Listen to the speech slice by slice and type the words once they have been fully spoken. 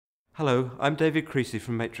Hello, I'm David Creasy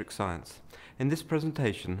from Matrix Science. In this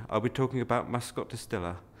presentation, I'll be talking about Mascot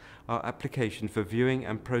Distiller, our application for viewing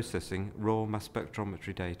and processing raw mass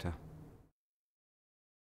spectrometry data.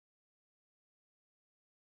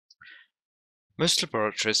 Most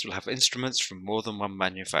laboratories will have instruments from more than one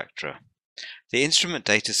manufacturer. The instrument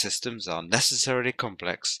data systems are necessarily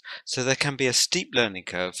complex, so there can be a steep learning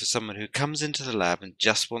curve for someone who comes into the lab and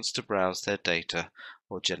just wants to browse their data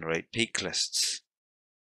or generate peak lists.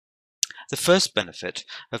 The first benefit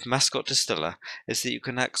of Mascot Distiller is that you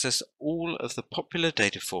can access all of the popular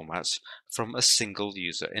data formats from a single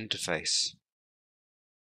user interface.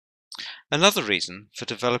 Another reason for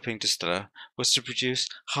developing Distiller was to produce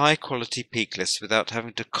high-quality peak lists without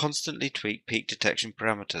having to constantly tweak peak detection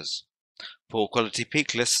parameters. Poor quality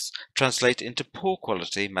peak lists translate into poor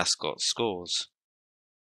quality Mascot scores.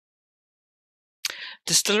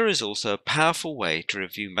 Distiller is also a powerful way to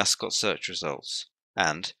review Mascot search results,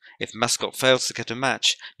 and if Mascot fails to get a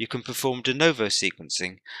match, you can perform de novo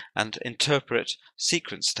sequencing and interpret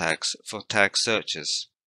sequence tags for tag searches.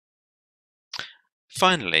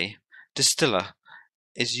 Finally, Distiller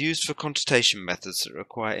is used for quantitation methods that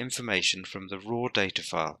require information from the raw data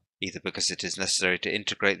file, either because it is necessary to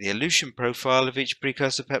integrate the elution profile of each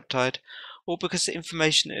precursor peptide, or because the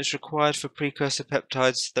information is required for precursor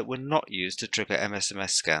peptides that were not used to trigger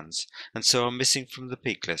MSMS scans, and so are missing from the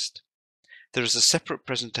peak list. There is a separate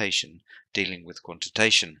presentation dealing with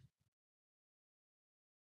quantitation.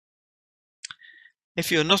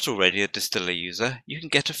 If you are not already a Distiller user, you can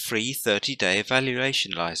get a free 30-day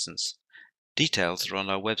evaluation license. Details are on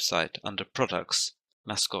our website under Products,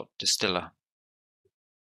 Mascot Distiller.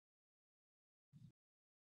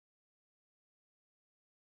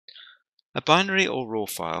 A binary or raw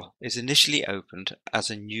file is initially opened as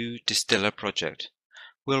a new Distiller project.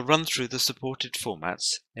 We'll run through the supported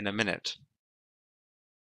formats in a minute.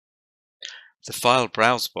 The File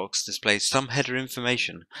Browse box displays some header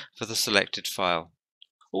information for the selected file.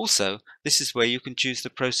 Also, this is where you can choose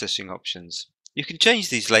the processing options. You can change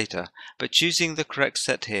these later, but choosing the correct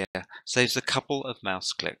set here saves a couple of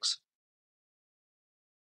mouse clicks.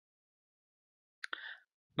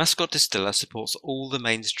 Mascot Distiller supports all the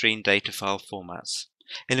mainstream data file formats.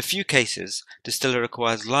 In a few cases, Distiller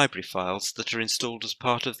requires library files that are installed as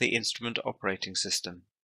part of the instrument operating system.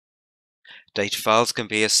 Data files can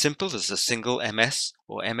be as simple as a single MS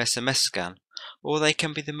or MSMS scan, or they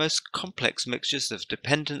can be the most complex mixtures of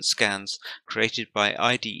dependent scans created by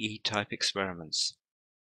IDE-type experiments.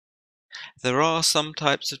 There are some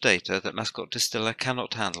types of data that Mascot Distiller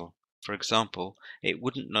cannot handle. For example, it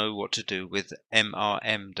wouldn't know what to do with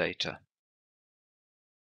MRM data.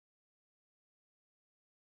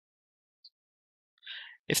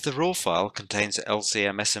 If the raw file contains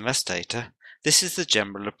LCM-SMS data, this is the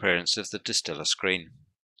general appearance of the Distiller screen.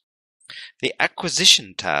 The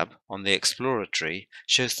Acquisition tab on the Explorer tree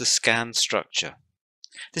shows the scan structure.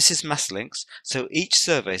 This is MassLinks, so each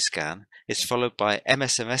survey scan is followed by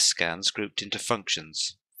MSMS scans grouped into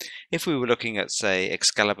functions. If we were looking at, say,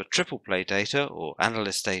 Excalibur triple play data or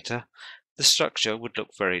analyst data, the structure would look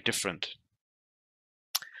very different.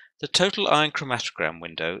 The total ion chromatogram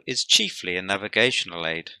window is chiefly a navigational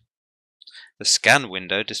aid. The scan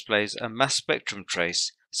window displays a mass spectrum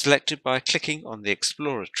trace selected by clicking on the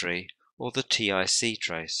Explorer tree or the TIC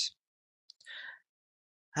trace.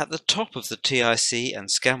 At the top of the TIC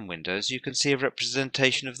and scan windows, you can see a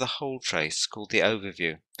representation of the whole trace called the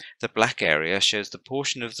overview. The black area shows the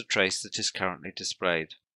portion of the trace that is currently displayed.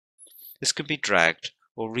 This can be dragged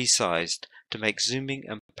or resized to make zooming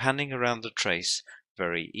and panning around the trace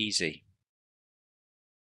very easy.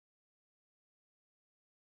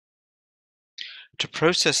 To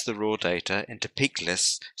process the raw data into peak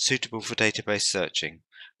lists suitable for database searching,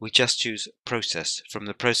 we just choose Process from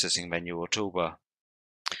the Processing menu or toolbar.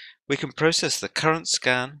 We can process the current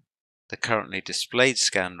scan, the currently displayed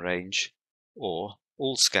scan range, or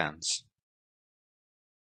all scans.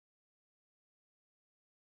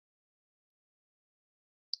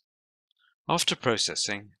 After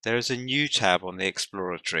processing, there is a new tab on the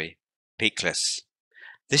Explorer tree, Peak Lists.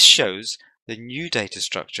 This shows the new data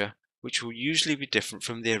structure, which will usually be different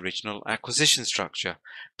from the original acquisition structure,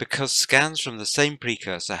 because scans from the same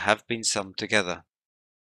precursor have been summed together.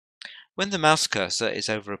 When the mouse cursor is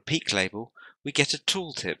over a peak label, we get a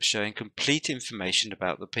tooltip showing complete information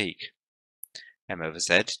about the peak.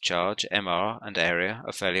 M/Z, charge, MR, and area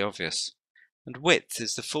are fairly obvious, and width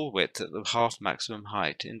is the full width at the half maximum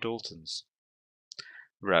height in Daltons.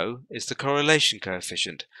 Rho is the correlation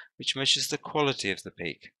coefficient, which measures the quality of the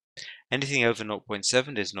peak. Anything over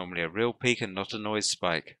 0.7 is normally a real peak and not a noise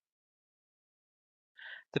spike.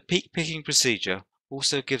 The peak picking procedure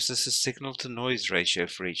also gives us a signal-to-noise ratio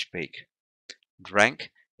for each peak. And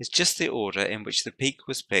rank is just the order in which the peak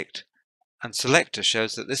was picked, and selector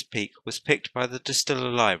shows that this peak was picked by the distiller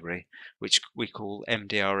library, which we call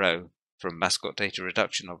MDRO, from Mascot Data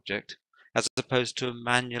Reduction Object, as opposed to a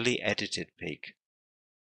manually edited peak.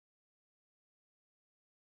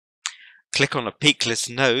 Click on a peak list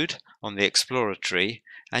node on the Explorer tree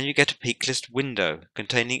and you get a peak list window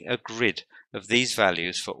containing a grid of these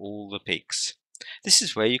values for all the peaks. This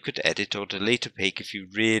is where you could edit or delete a peak if you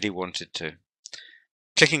really wanted to.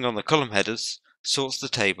 Clicking on the column headers sorts the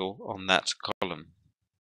table on that column.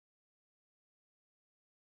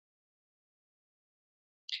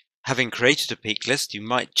 Having created a peak list, you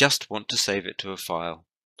might just want to save it to a file.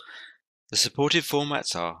 The supported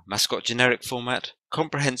formats are Mascot Generic Format,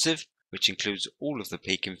 Comprehensive, which includes all of the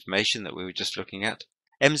peak information that we were just looking at,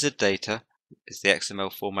 MZ Data is the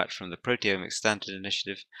XML format from the Proteomics Standard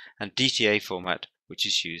Initiative, and DTA format, which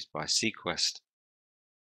is used by Sequest.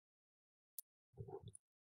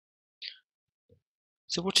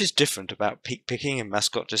 So what is different about peak picking in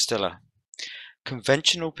Mascot Distiller?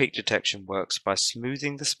 Conventional peak detection works by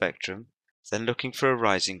smoothing the spectrum, then looking for a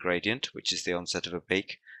rising gradient, which is the onset of a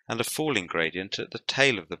peak, and a falling gradient at the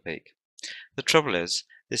tail of the peak. The trouble is,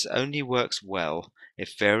 this only works well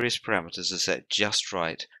if various parameters are set just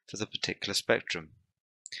right for the particular spectrum.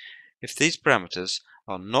 If these parameters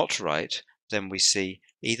are not right, then we see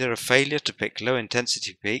either a failure to pick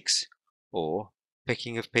low-intensity peaks, or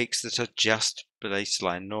picking of peaks that are just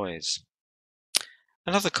baseline noise.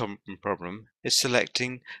 Another common problem is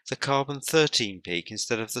selecting the carbon-13 peak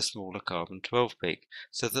instead of the smaller carbon-12 peak,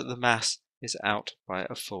 so that the mass is out by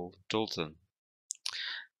a full Dalton.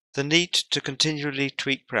 The need to continually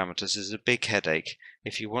tweak parameters is a big headache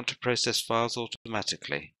if you want to process files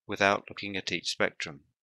automatically without looking at each spectrum.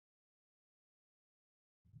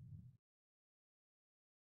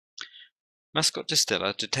 Mascot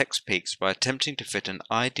Distiller detects peaks by attempting to fit an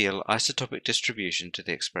ideal isotopic distribution to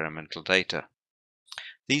the experimental data.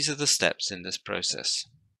 These are the steps in this process.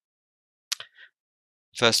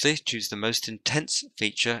 Firstly, choose the most intense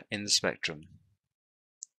feature in the spectrum.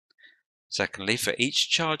 Secondly, for each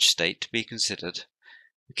charge state to be considered,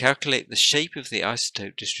 we calculate the shape of the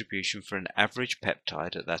isotope distribution for an average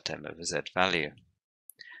peptide at that m/z value.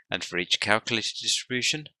 And for each calculated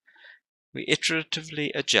distribution, we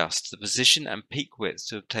iteratively adjust the position and peak width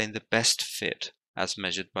to obtain the best fit as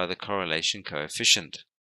measured by the correlation coefficient.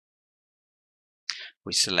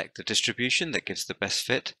 We select the distribution that gives the best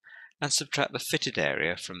fit and subtract the fitted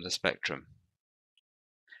area from the spectrum.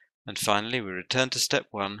 And finally, we return to step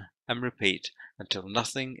 1 and repeat until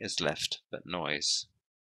nothing is left but noise.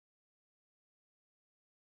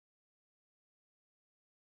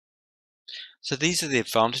 So these are the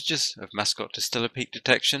advantages of Mascot Distiller peak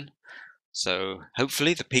detection. So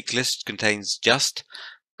hopefully the peak list contains just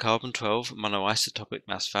carbon-12 monoisotopic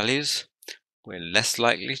mass values. We're less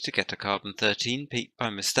likely to get a carbon-13 peak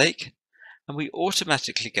by mistake, and we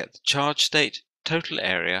automatically get the charge state, total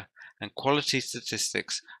area, and quality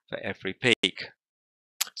statistics for every peak.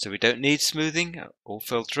 So we don't need smoothing or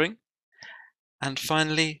filtering. And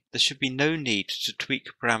finally, there should be no need to tweak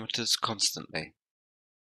parameters constantly.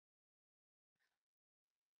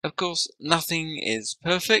 Of course, nothing is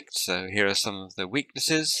perfect, so here are some of the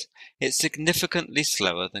weaknesses. It's significantly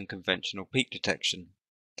slower than conventional peak detection.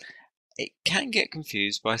 It can get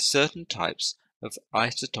confused by certain types of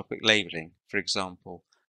isotopic labeling, for example,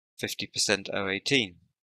 50% O18.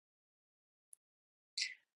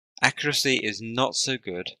 Accuracy is not so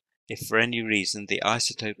good if for any reason the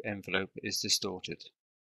isotope envelope is distorted.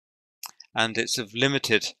 And it's of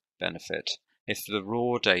limited benefit if the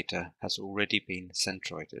raw data has already been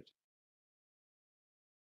centroided.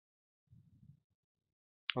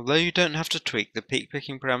 Although you don't have to tweak the peak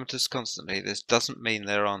picking parameters constantly, this doesn't mean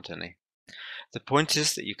there aren't any. The point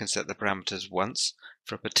is that you can set the parameters once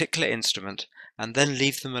for a particular instrument and then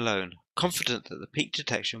leave them alone, confident that the peak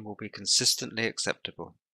detection will be consistently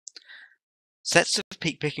acceptable. Sets of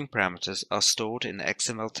peak picking parameters are stored in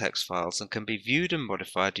XML text files and can be viewed and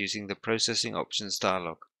modified using the Processing Options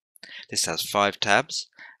dialog. This has 5 tabs,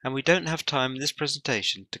 and we don't have time in this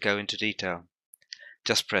presentation to go into detail.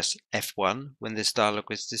 Just press F1 when this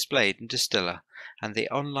dialog is displayed in Distiller, and the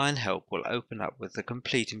online help will open up with the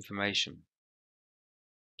complete information.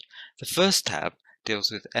 The first tab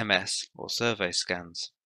deals with MS, or survey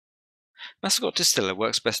scans. Mascot Distiller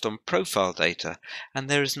works best on profile data, and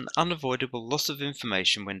there is an unavoidable loss of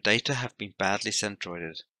information when data have been badly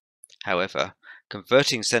centroided. However,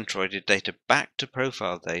 converting centroided data back to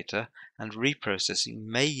profile data and reprocessing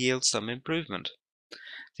may yield some improvement.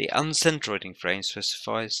 The uncentroiding frame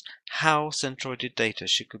specifies how centroided data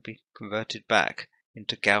should be converted back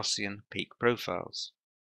into Gaussian peak profiles.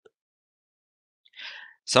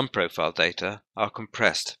 Some profile data are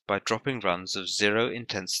compressed by dropping runs of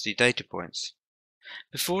zero-intensity data points.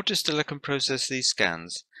 Before Distiller can process these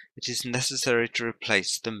scans, it is necessary to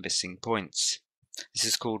replace the missing points. This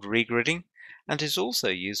is called regridding, and is also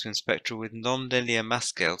used when spectra with non-linear mass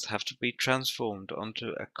scales have to be transformed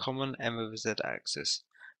onto a common M/Z axis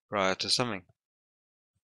prior to summing.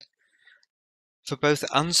 For both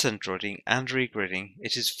uncentroiding and regridding,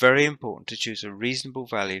 it is very important to choose a reasonable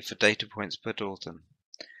value for data points per Dalton.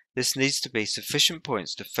 This needs to be sufficient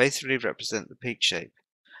points to faithfully represent the peak shape.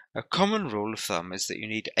 A common rule of thumb is that you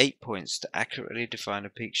need 8 points to accurately define a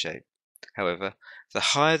peak shape. However, the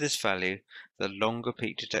higher this value, the longer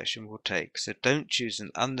peak detection will take, so don't choose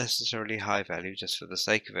an unnecessarily high value just for the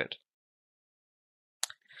sake of it.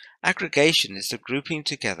 Aggregation is the grouping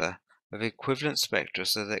together of equivalent spectra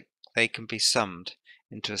so that they can be summed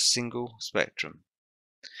into a single spectrum.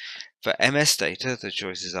 For MS data, the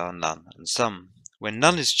choices are none and sum. When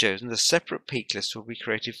none is chosen, a separate peak list will be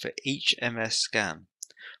created for each MS scan.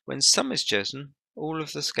 When sum is chosen, all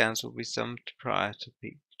of the scans will be summed prior to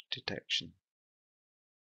peak detection.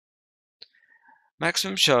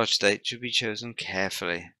 Maximum charge state should be chosen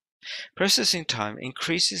carefully. Processing time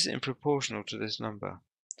increases in proportional to this number.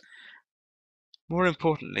 More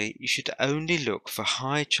importantly, you should only look for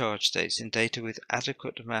high charge states in data with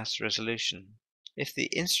adequate mass resolution. If the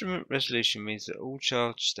instrument resolution means that all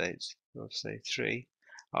charge states, of say 3,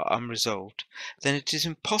 are unresolved, then it is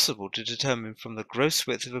impossible to determine from the gross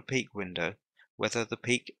width of a peak window whether the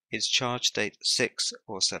peak is charge state 6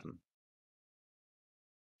 or 7.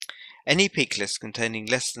 Any peak list containing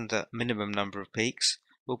less than the minimum number of peaks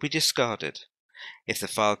will be discarded. If the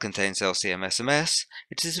file contains LCM-SMS,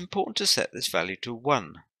 it is important to set this value to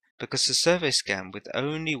 1, because a survey scan with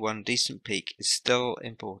only one decent peak is still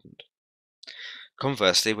important.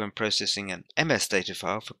 Conversely, when processing an MS data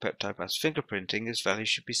file for peptide mass fingerprinting, this value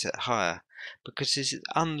should be set higher, because it is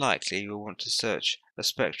unlikely you will want to search a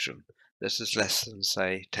spectrum that has less than,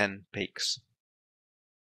 say, 10 peaks.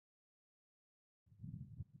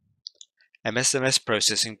 MSMS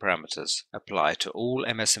processing parameters apply to all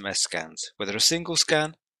MSMS scans, whether a single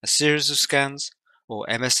scan, a series of scans, or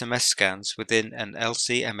MSMS scans within an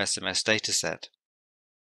LC-MSMS dataset.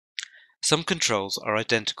 Some controls are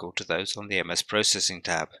identical to those on the MS Processing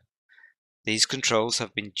tab. These controls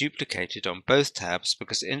have been duplicated on both tabs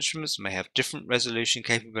because instruments may have different resolution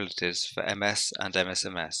capabilities for MS and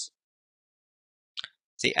MSMS.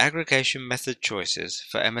 The aggregation method choices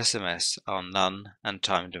for MSMS are none and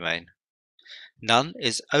time domain. None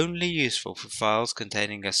is only useful for files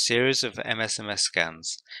containing a series of MSMS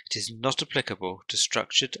scans. It is not applicable to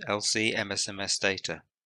structured LC-MSMS data.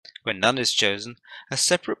 When none is chosen, a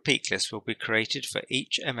separate peak list will be created for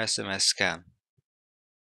each MSMS scan.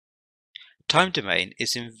 Time domain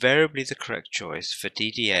is invariably the correct choice for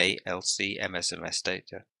DDA LC-MSMS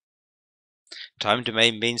data. Time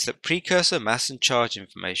domain means that precursor mass and charge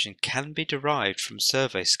information can be derived from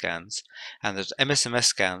survey scans, and that MSMS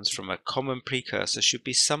scans from a common precursor should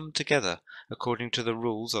be summed together according to the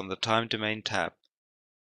rules on the Time Domain tab.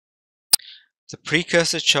 The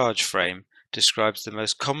precursor charge frame describes the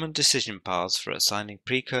most common decision paths for assigning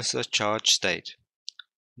precursor charge state.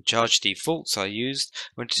 Charge defaults are used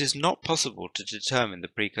when it is not possible to determine the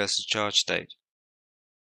precursor charge state.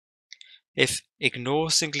 If Ignore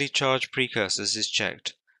Singly Charged Precursors is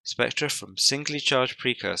checked, spectra from singly charged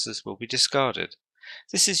precursors will be discarded.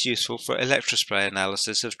 This is useful for electrospray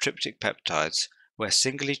analysis of tryptic peptides, where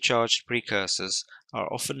singly charged precursors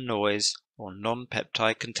are often noise or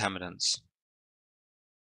non-peptide contaminants.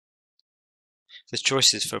 The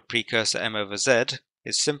choices for precursor M/Z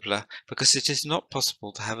is simpler because it is not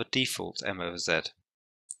possible to have a default M/Z.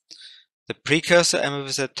 The precursor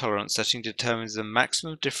M/Z tolerance setting determines the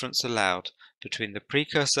maximum difference allowed between the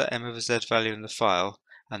precursor M/Z value in the file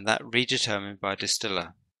and that redetermined by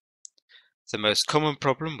Distiller. The most common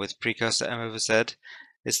problem with precursor M/Z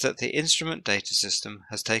is that the instrument data system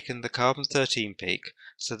has taken the carbon-13 peak,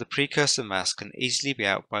 so the precursor mass can easily be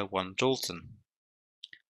out by 1 Dalton.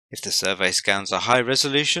 If the survey scans are high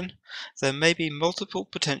resolution, there may be multiple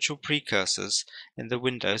potential precursors in the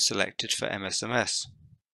window selected for MSMS.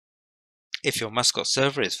 If your Mascot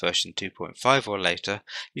server is version 2.5 or later,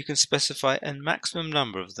 you can specify a maximum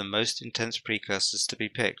number of the most intense precursors to be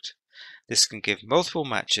picked. This can give multiple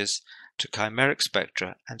matches to chimeric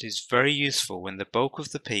spectra and is very useful when the bulk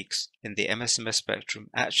of the peaks in the MSMS spectrum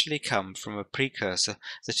actually come from a precursor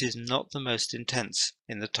that is not the most intense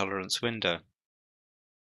in the tolerance window.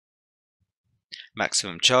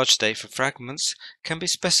 Maximum charge state for fragments can be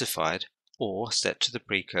specified or set to the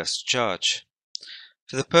precursor charge.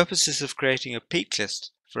 For the purposes of creating a peak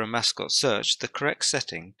list for a Mascot search, the correct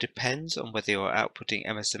setting depends on whether you are outputting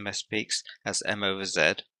MSMS peaks as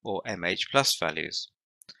M/Z or MH plus values.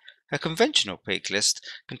 A conventional peak list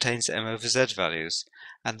contains M/Z values,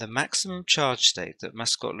 and the maximum charge state that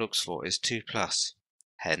Mascot looks for is 2+.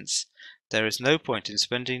 Hence, there is no point in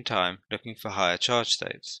spending time looking for higher charge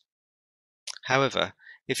states. However,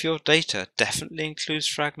 if your data definitely includes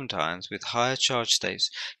fragment ions with higher charge states,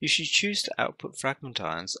 you should choose to output fragment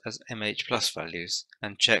ions as MH plus values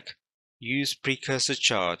and check Use Precursor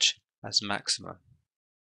Charge as maximum.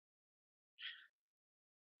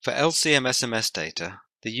 For LC-MS/MS data,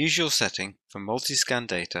 the usual setting for multi-scan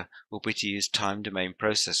data will be to use time domain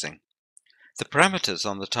processing. The parameters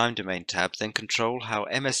on the time domain tab then control how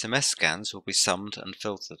MS/MS scans will be summed and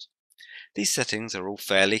filtered. These settings are all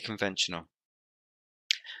fairly conventional.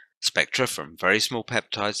 Spectra from very small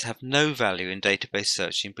peptides have no value in database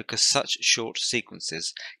searching because such short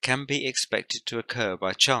sequences can be expected to occur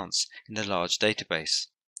by chance in a large database.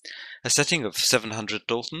 A setting of 700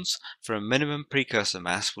 Daltons for a minimum precursor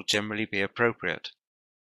mass will generally be appropriate.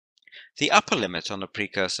 The upper limit on a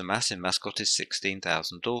precursor mass in Mascot is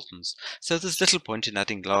 16,000 Daltons, so there's little point in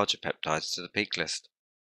adding larger peptides to the peak list.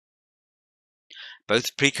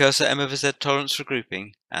 Both precursor M/Z tolerance for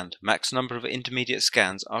grouping and max number of intermediate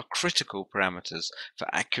scans are critical parameters for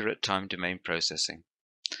accurate time domain processing.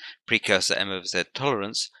 Precursor M/Z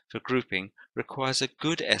tolerance for grouping requires a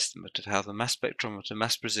good estimate of how the mass spectrometer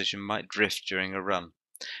mass precision might drift during a run.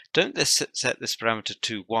 Don't set this parameter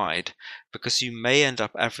too wide, because you may end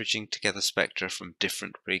up averaging together spectra from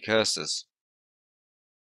different precursors.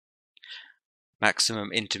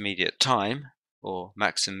 Maximum intermediate time or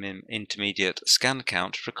maximum intermediate scan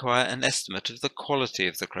count require an estimate of the quality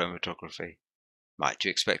of the chromatography. Might you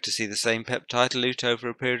expect to see the same peptide elute over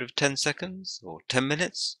a period of 10 seconds, or 10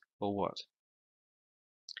 minutes, or what?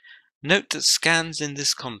 Note that scans in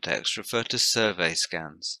this context refer to survey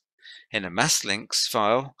scans. In a MassLinks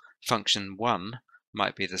file, function 1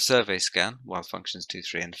 might be the survey scan, while functions 2,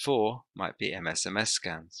 3, and 4 might be MS/MS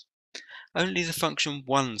scans. Only the function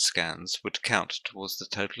 1 scans would count towards the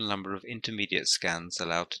total number of intermediate scans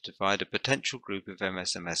allowed to divide a potential group of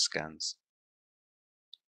MS/MS scans.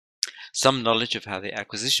 Some knowledge of how the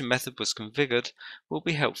acquisition method was configured will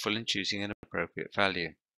be helpful in choosing an appropriate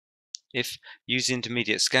value. If use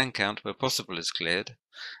intermediate scan count where possible is cleared,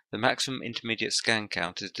 the maximum intermediate scan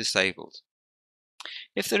count is disabled.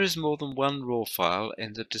 If there is more than one raw file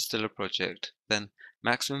in the Distiller project, then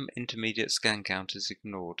maximum intermediate scan count is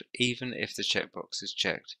ignored, even if the checkbox is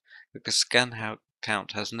checked, because scan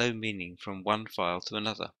count has no meaning from one file to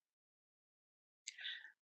another.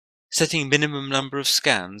 Setting minimum number of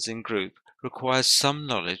scans in group requires some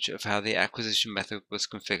knowledge of how the acquisition method was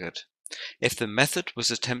configured. If the method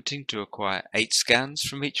was attempting to acquire 8 scans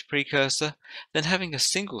from each precursor, then having a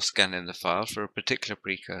single scan in the file for a particular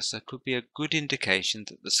precursor could be a good indication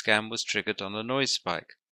that the scan was triggered on a noise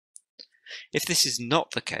spike. If this is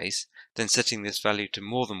not the case, then setting this value to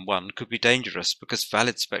more than 1 could be dangerous because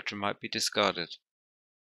valid spectra might be discarded.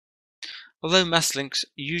 Although MassLinks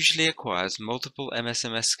usually acquires multiple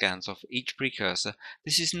MS/MS scans off each precursor,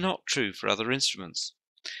 this is not true for other instruments.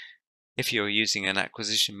 If you are using an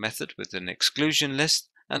acquisition method with an exclusion list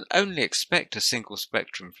and only expect a single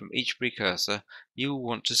spectrum from each precursor, you will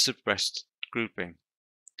want to suppress grouping.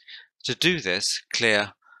 To do this,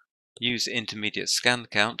 clear Use Intermediate Scan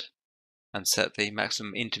Count and set the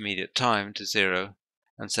maximum intermediate time to 0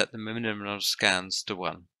 and set the minimum of scans to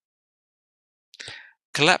 1.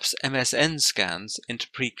 Collapse MSN scans into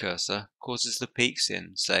precursor causes the peaks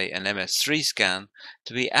in, say, an MS3 scan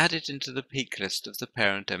to be added into the peak list of the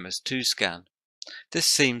parent MS2 scan. This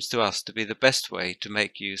seems to us to be the best way to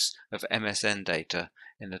make use of MSN data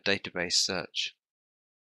in a database search.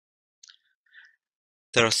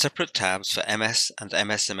 There are separate tabs for MS and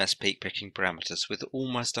MS/MS peak picking parameters with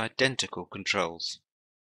almost identical controls.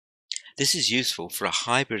 This is useful for a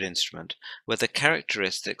hybrid instrument where the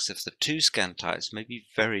characteristics of the two scan types may be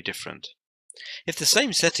very different. If the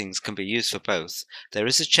same settings can be used for both, there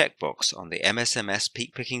is a checkbox on the MS/MS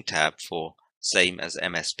peak picking tab for same as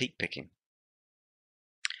MS peak picking.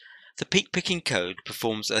 The peak picking code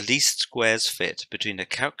performs a least squares fit between a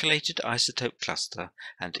calculated isotope cluster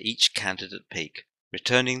and each candidate peak,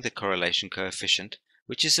 returning the correlation coefficient,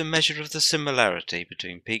 which is a measure of the similarity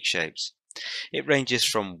between peak shapes. It ranges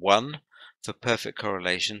from 1 for perfect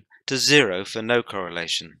correlation to 0 for no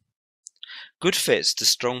correlation. Good fits to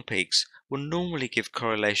strong peaks will normally give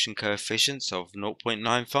correlation coefficients of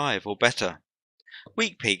 0.95 or better.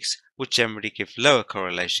 Weak peaks will generally give lower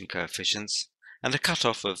correlation coefficients, and a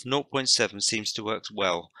cutoff of 0.7 seems to work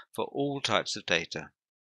well for all types of data.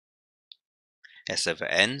 S over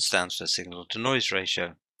N stands for signal-to-noise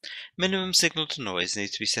ratio. Minimum signal-to-noise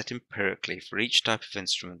needs to be set empirically for each type of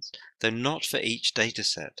instrument, though not for each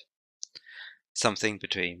dataset. Something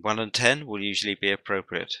between 1 and 10 will usually be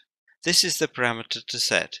appropriate. This is the parameter to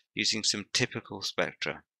set using some typical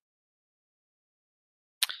spectra.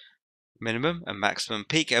 Minimum and maximum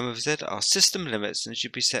peak M over Z are system limits and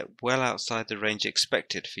should be set well outside the range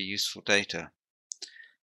expected for useful data.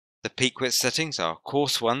 The peak width settings are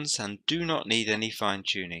coarse ones and do not need any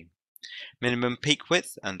fine-tuning. Minimum peak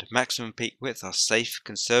width and maximum peak width are safe,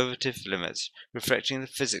 conservative limits reflecting the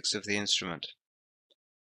physics of the instrument.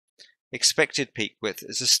 Expected peak width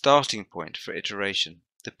is a starting point for iteration.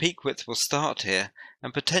 The peak width will start here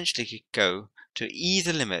and potentially go to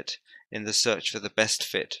either limit in the search for the best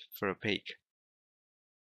fit for a peak.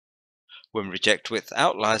 When reject width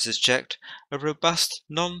outliers is checked, a robust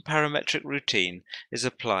non-parametric routine is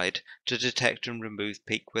applied to detect and remove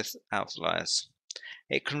peak width outliers.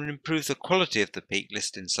 It can improve the quality of the peak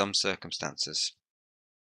list in some circumstances.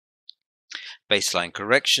 Baseline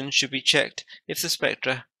correction should be checked if the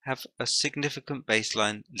spectra have a significant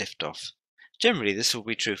baseline liftoff. Generally, this will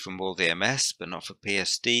be true from all the MS, but not for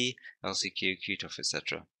PSD, LCQ, QTOF,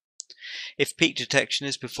 etc. If peak detection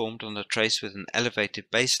is performed on a trace with an elevated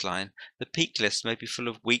baseline, the peak list may be full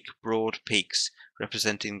of weak, broad peaks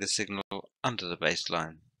representing the signal under the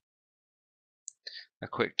baseline. A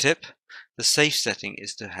quick tip: the safe setting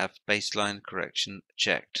is to have baseline correction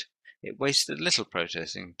checked. It wastes a little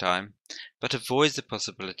processing time, but avoids the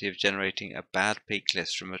possibility of generating a bad peak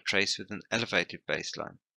list from a trace with an elevated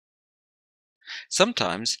baseline.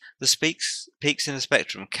 Sometimes the peaks in a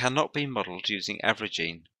spectrum cannot be modelled using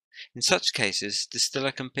averaging. In such cases,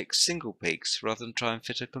 Distiller can pick single peaks rather than try and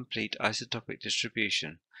fit a complete isotopic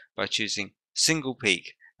distribution by choosing single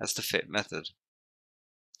peak as the fit method.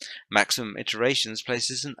 Maximum iterations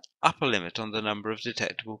places an upper limit on the number of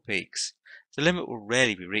detectable peaks. The limit will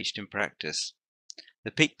rarely be reached in practice.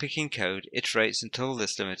 The peak picking code iterates until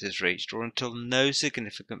this limit is reached or until no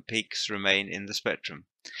significant peaks remain in the spectrum.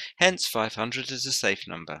 Hence 500 is a safe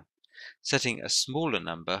number. Setting a smaller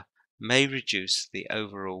number may reduce the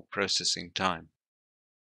overall processing time.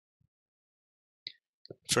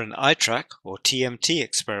 For an eye-track or TMT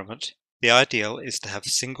experiment, the ideal is to have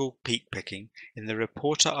single peak picking in the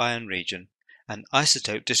reporter ion region and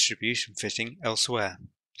isotope distribution fitting elsewhere.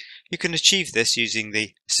 You can achieve this using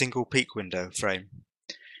the single peak window frame.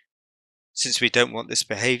 Since we don't want this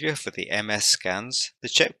behavior for the MS scans, the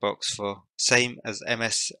checkbox for same as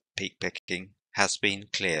MS peak picking has been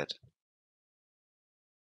cleared.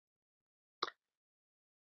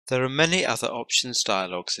 There are many other options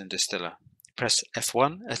dialogues in Distiller. Press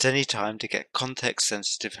F1 at any time to get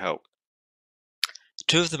context-sensitive help.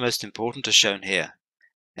 Two of the most important are shown here.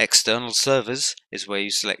 External servers is where you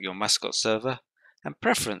select your Mascot server, and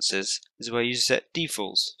Preferences is where you set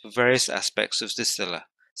defaults for various aspects of Distiller,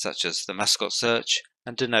 such as the Mascot search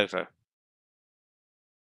and de novo.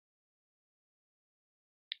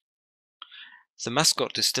 The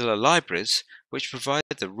Mascot Distiller libraries, which provide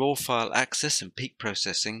the raw file access and peak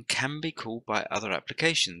processing, can be called by other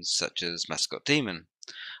applications, such as Mascot Daemon.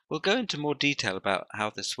 We'll go into more detail about how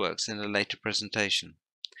this works in a later presentation.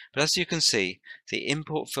 But as you can see, the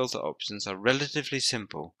import filter options are relatively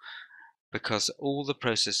simple because all the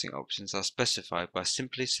processing options are specified by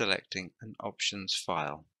simply selecting an options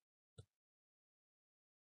file.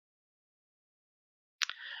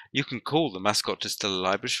 You can call the Mascot Distiller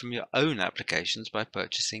libraries from your own applications by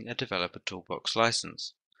purchasing a Developer Toolbox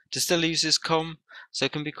license. Distiller uses COM, so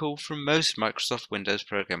can be called from most Microsoft Windows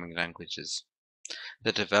programming languages.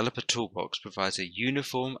 The Developer Toolbox provides a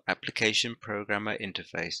uniform application programmer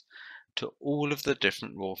interface to all of the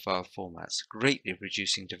different raw file formats, greatly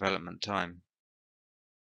reducing development time.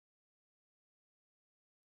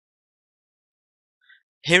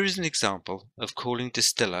 Here is an example of calling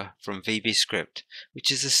Distiller from VBScript,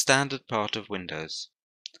 which is a standard part of Windows.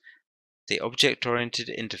 The object-oriented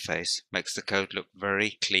interface makes the code look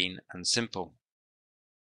very clean and simple.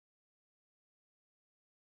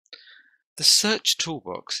 The Search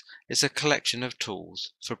Toolbox is a collection of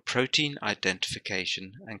tools for protein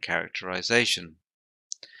identification and characterization.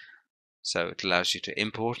 So it allows you to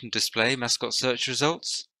import and display Mascot search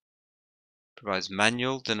results, provides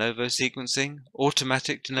manual de novo sequencing,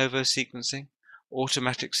 automatic de novo sequencing,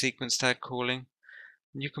 automatic sequence tag calling,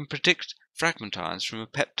 and you can predict fragment ions from a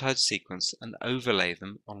peptide sequence and overlay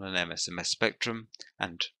them on an MSMS spectrum,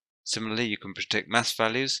 and similarly you can predict mass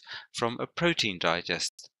values from a protein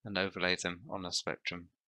digest and overlay them on a spectrum.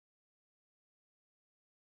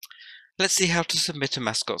 Let's see how to submit a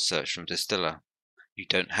Mascot search from Distiller. You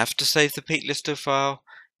don't have to save the peak lister file,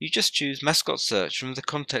 you just choose Mascot search from the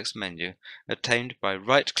context menu obtained by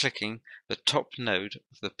right-clicking the top node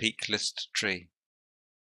of the peak list tree.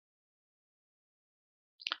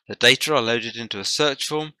 The data are loaded into a search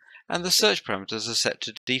form and the search parameters are set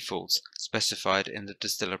to defaults specified in the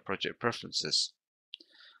Distiller project preferences.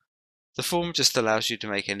 The form just allows you to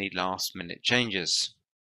make any last-minute changes.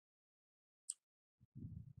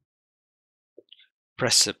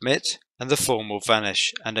 Press Submit and the form will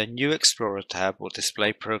vanish and a new Explorer tab will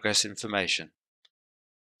display progress information.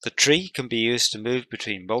 The tree can be used to move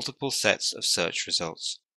between multiple sets of search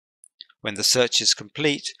results. When the search is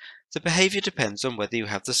complete, the behavior depends on whether you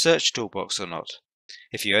have the search toolbox or not.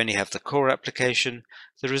 If you only have the core application,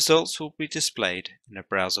 the results will be displayed in a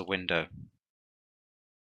browser window.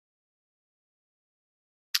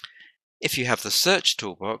 If you have the search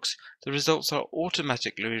toolbox, the results are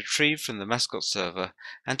automatically retrieved from the Mascot server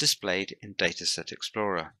and displayed in Dataset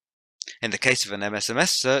Explorer. In the case of an MSMS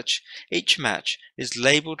search, each match is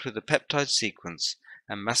labeled with the peptide sequence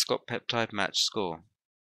and Mascot peptide match score.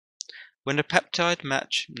 When a peptide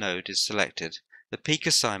match node is selected, the peak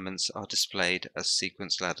assignments are displayed as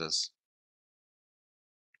sequence ladders.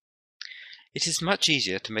 It is much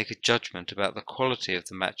easier to make a judgment about the quality of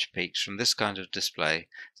the match peaks from this kind of display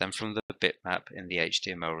than from the bitmap in the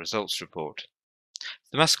HTML results report.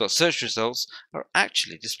 The Mascot search results are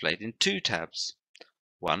actually displayed in two tabs.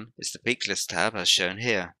 One is the peak list tab as shown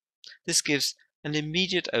here. This gives an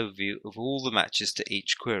immediate overview of all the matches to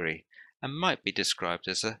each query and might be described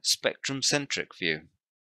as a spectrum-centric view.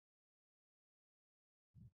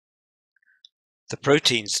 The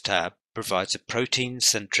Proteins tab provides a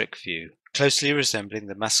protein-centric view, closely resembling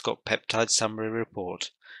the Mascot peptide summary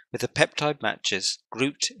report, with the peptide matches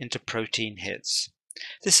grouped into protein hits.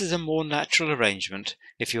 This is a more natural arrangement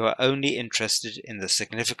if you are only interested in the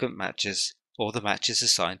significant matches or the matches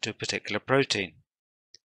assigned to a particular protein.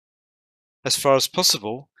 As far as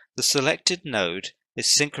possible, the selected node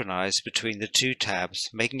is synchronized between the two tabs,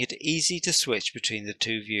 making it easy to switch between the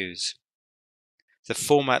two views. The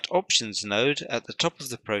Format Options node at the top of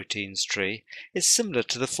the Proteins tree is similar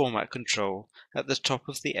to the Format control at the top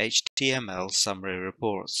of the HTML summary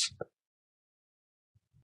reports.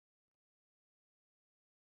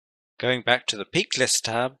 Going back to the Peak List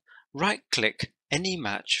tab, right-click any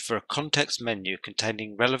match for a context menu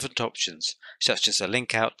containing relevant options, such as a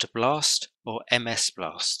link out to BLAST or MS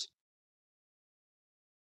BLAST.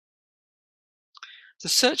 The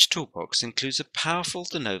Search Toolbox includes a powerful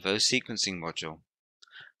de novo sequencing module.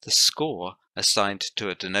 The score assigned to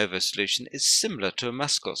a de novo solution is similar to a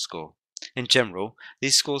Mascot score. In general,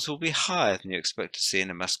 these scores will be higher than you expect to see in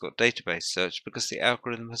a Mascot database search because the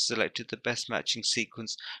algorithm has selected the best matching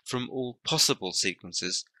sequence from all possible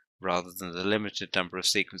sequences rather than the limited number of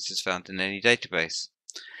sequences found in any database.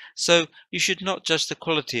 So you should not judge the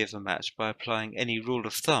quality of a match by applying any rule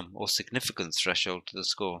of thumb or significance threshold to the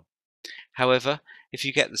score. However, if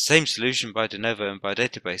you get the same solution by de novo and by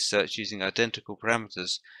database search using identical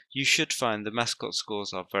parameters, you should find the Mascot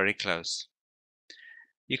scores are very close.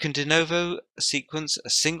 You can de novo sequence a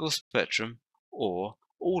single spectrum or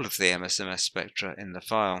all of the MSMS spectra in the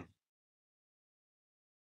file.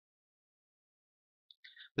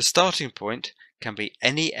 The starting point can be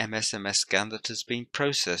any MSMS scan that has been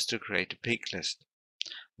processed to create a peak list.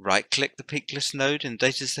 Right-click the peak list node in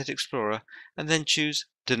Dataset Explorer and then choose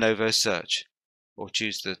De Novo Search, or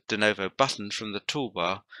choose the De Novo button from the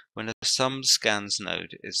toolbar when a Summed Scans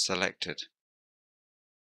node is selected.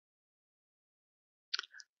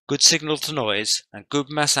 Good signal to noise and good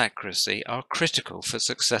mass accuracy are critical for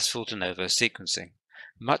successful de novo sequencing,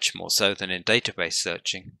 much more so than in database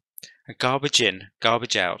searching. A garbage in,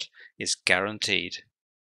 garbage out is guaranteed.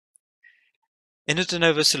 In a de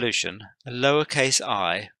novo solution, a lowercase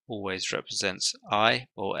I always represents I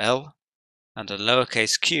or L, and a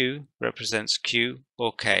lowercase q represents Q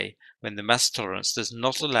or K when the mass tolerance does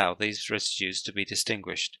not allow these residues to be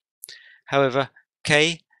distinguished. However,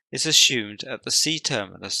 K is assumed at the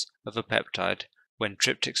C-terminus of a peptide when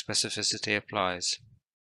triptych specificity applies.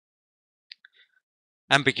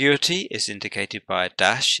 Ambiguity is indicated by a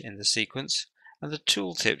dash in the sequence, and the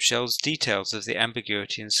tooltip shows details of the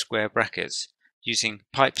ambiguity in square brackets, using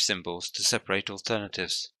pipe symbols to separate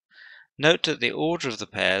alternatives. Note that the order of the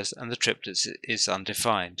pairs and the triptychs is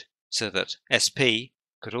undefined, so that SP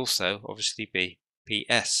could also obviously be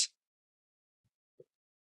PS.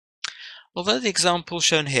 Although the example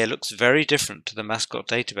shown here looks very different to the Mascot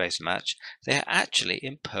database match, they are actually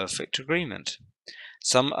in perfect agreement.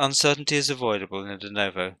 Some uncertainty is avoidable in a de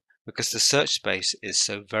novo because the search space is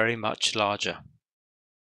so very much larger.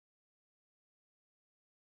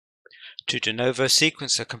 To de novo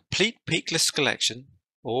sequence a complete peak list collection,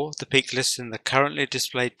 or the peak list in the currently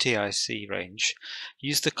displayed TIC range,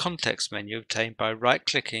 use the context menu obtained by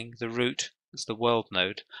right-clicking the root as the world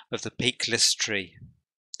node of the peak list tree.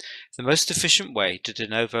 The most efficient way to de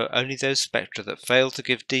novo only those spectra that fail to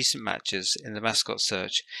give decent matches in the Mascot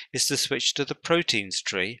search is to switch to the proteins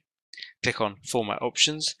tree, click on Format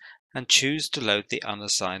Options, and choose to load the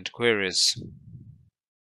unassigned queries.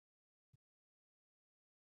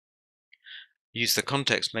 Use the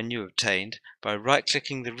context menu obtained by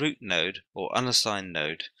right-clicking the root node or unassigned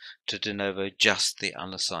node to de novo just the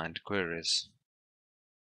unassigned queries.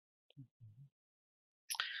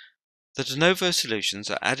 The de novo solutions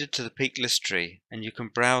are added to the peak list tree, and you can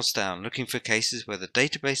browse down looking for cases where the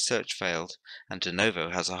database search failed and de novo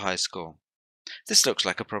has a high score. This looks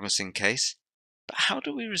like a promising case, but how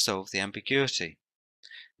do we resolve the ambiguity?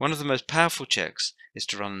 One of the most powerful checks is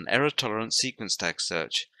to run an error-tolerant sequence tag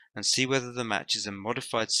search and see whether the match is a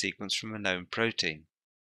modified sequence from a known protein.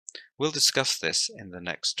 We'll discuss this in the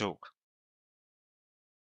next talk.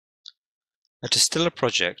 A distiller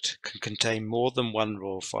project can contain more than one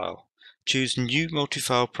raw file. Choose New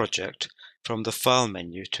Multi-File Project from the File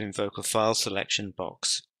menu to invoke a file selection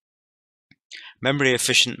box. Memory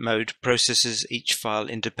efficient mode processes each file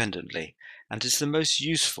independently and is the most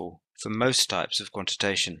useful for most types of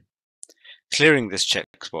quantitation. Clearing this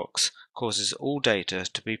checkbox causes all data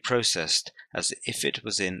to be processed as if it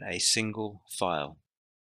was in a single file.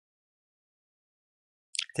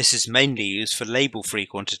 This is mainly used for label-free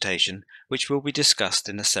quantitation, which will be discussed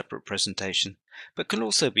in a separate presentation, but can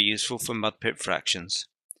also be useful for mudpit fractions.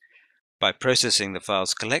 By processing the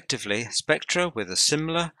files collectively, spectra with a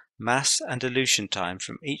similar mass and elution time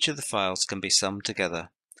from each of the files can be summed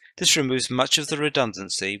together. This removes much of the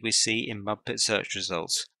redundancy we see in mudpit search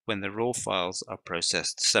results when the raw files are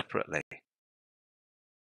processed separately.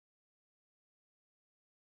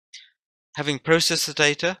 Having processed the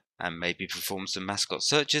data, and maybe performed some Mascot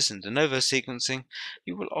searches and de novo sequencing,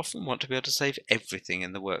 you will often want to be able to save everything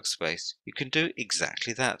in the workspace. You can do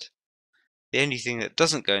exactly that. The only thing that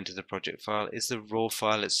doesn't go into the project file is the raw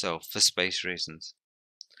file itself for space reasons.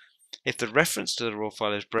 If the reference to the raw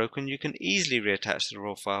file is broken, you can easily reattach the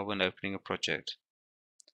raw file when opening a project.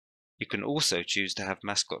 You can also choose to have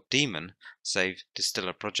Mascot Daemon save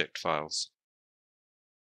distiller project files.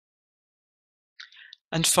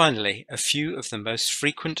 And finally, a few of the most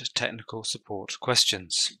frequent technical support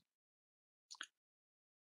questions.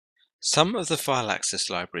 Some of the file access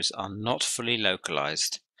libraries are not fully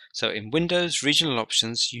localized, so in Windows Regional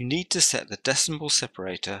Options you need to set the decimal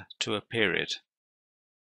separator to a period.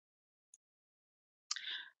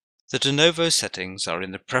 The de novo settings are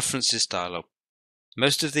in the Preferences dialog.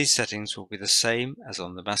 Most of these settings will be the same as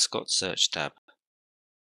on the Mascot Search tab.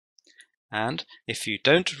 And if you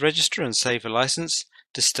don't register and save a license,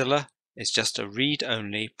 Distiller is just a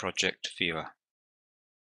read-only project viewer.